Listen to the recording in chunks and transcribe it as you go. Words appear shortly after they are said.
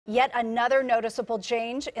Yet another noticeable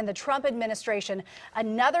change in the Trump administration.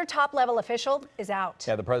 Another top-level official is out.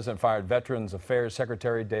 Yeah, the president fired Veterans Affairs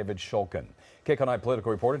Secretary David Shulkin. KCAL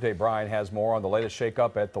political reporter Dave Bryan has more on the latest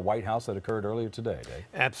shakeup at the White House that occurred earlier today. Dave.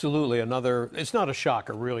 Absolutely. It's not a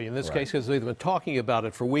shocker, really, in this case, because they've been talking about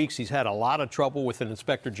it for weeks. He's had a lot of trouble with an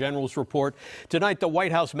inspector general's report. Tonight, the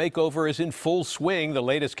White House makeover is in full swing. The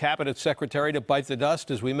latest cabinet secretary to bite the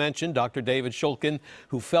dust, as we mentioned, Dr. David Shulkin,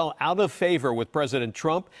 who fell out of favor with President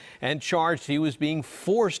Trump and charged he was being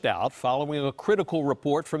forced out following a critical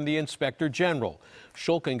report from the inspector general.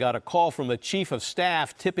 Shulkin got a call from the chief of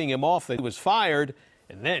staff tipping him off that he was fired,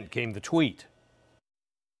 and then came the tweet.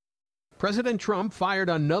 President Trump fired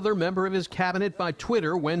another member of his cabinet by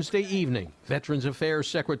Twitter Wednesday evening, Veterans Affairs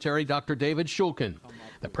Secretary Dr. David Shulkin.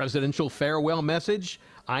 The presidential farewell message: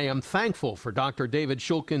 "I am thankful for Dr. David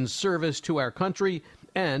Shulkin's service to our country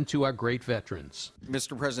and to our great veterans."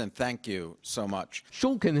 Mr. President, thank you so much.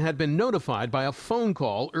 Shulkin had been notified by a phone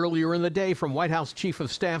call earlier in the day from White House Chief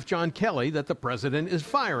of Staff John Kelly that the president is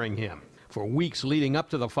firing him. For weeks leading up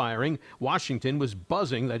to the firing, Washington was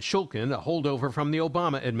buzzing that Shulkin, a holdover from the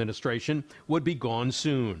Obama administration, would be gone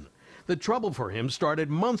soon. The trouble for him started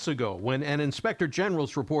months ago when an inspector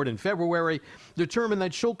general's report in February determined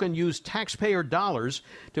that Shulkin used taxpayer dollars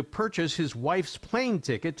to purchase his wife's plane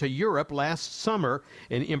ticket to Europe last summer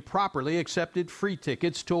and improperly accepted free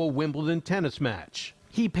tickets to a Wimbledon tennis match.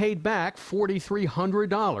 He paid back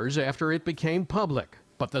 $4,300 after it became public.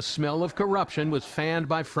 But the smell of corruption was fanned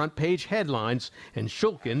by front-page headlines, and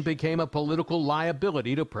Shulkin became a political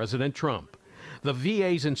liability to President Trump. The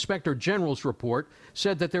VA's Inspector General's report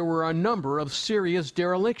said that there were a number of serious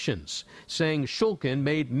derelictions, saying Shulkin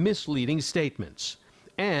made misleading statements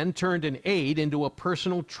and turned an aide into a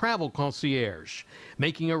personal travel concierge,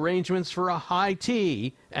 making arrangements for a high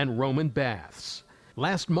tea and Roman baths.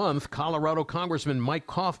 Last month, Colorado Congressman Mike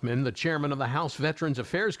Kaufman, the chairman of the House Veterans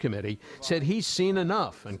Affairs Committee, said he's seen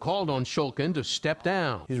enough and called on Shulkin to step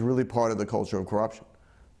down. He's really part of the culture of corruption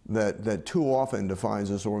that too often defines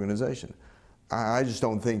this organization. I just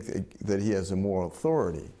don't think that he has the moral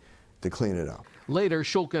authority to clean it up. Later,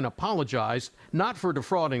 Shulkin apologized, not for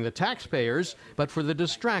defrauding the taxpayers, but for the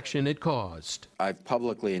distraction it caused. I've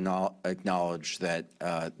publicly acknowledged that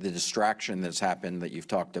the distraction that's happened that you've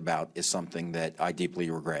talked about is something that I deeply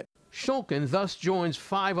regret. Shulkin thus joins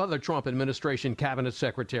 5 other Trump administration cabinet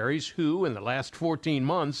secretaries who, in the last 14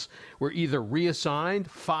 months, were either reassigned,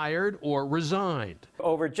 fired, or resigned.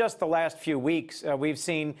 Over just the last few weeks, we've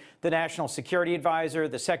seen the National Security Advisor,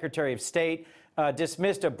 the Secretary of State,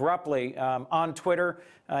 dismissed abruptly on Twitter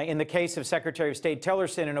in the case of Secretary of State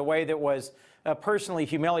Tillerson in a way that was personally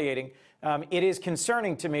humiliating. It is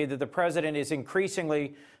concerning to me that the president is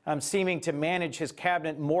increasingly seeming to manage his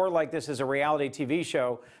cabinet more like this is a reality TV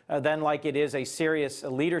show than like it is a serious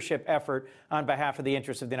leadership effort on behalf of the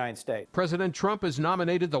interests of the United States. President Trump has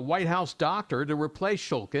nominated the White House doctor to replace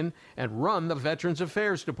Shulkin and run the Veterans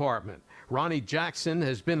Affairs Department. Ronnie Jackson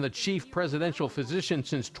has been the chief presidential physician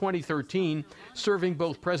since 2013, serving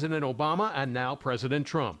both President Obama and now President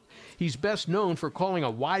Trump. He's best known for calling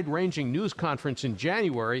a wide-ranging news conference in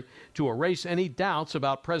January to erase any doubts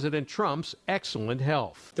about President Trump's excellent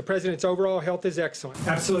health. The president's overall health is excellent.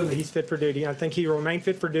 Absolutely, he's fit for duty. I think he will remain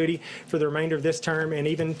fit for duty for the remainder of this term and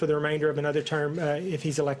even for the remainder of another term if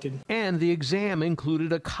he's elected. And the exam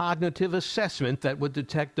included a cognitive assessment that would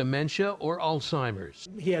detect dementia or Alzheimer's.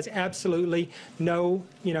 He has absolutely no,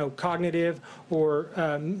 cognitive or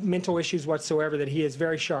mental issues whatsoever, that he is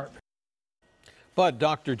very sharp. But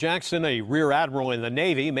Dr. Jackson, a rear admiral in the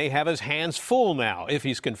Navy, may have his hands full now. If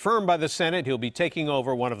he's confirmed by the Senate, he'll be taking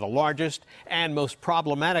over one of the largest and most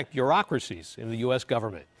problematic bureaucracies in the U.S.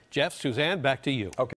 government. Jeff, Suzanne, back to you. Okay.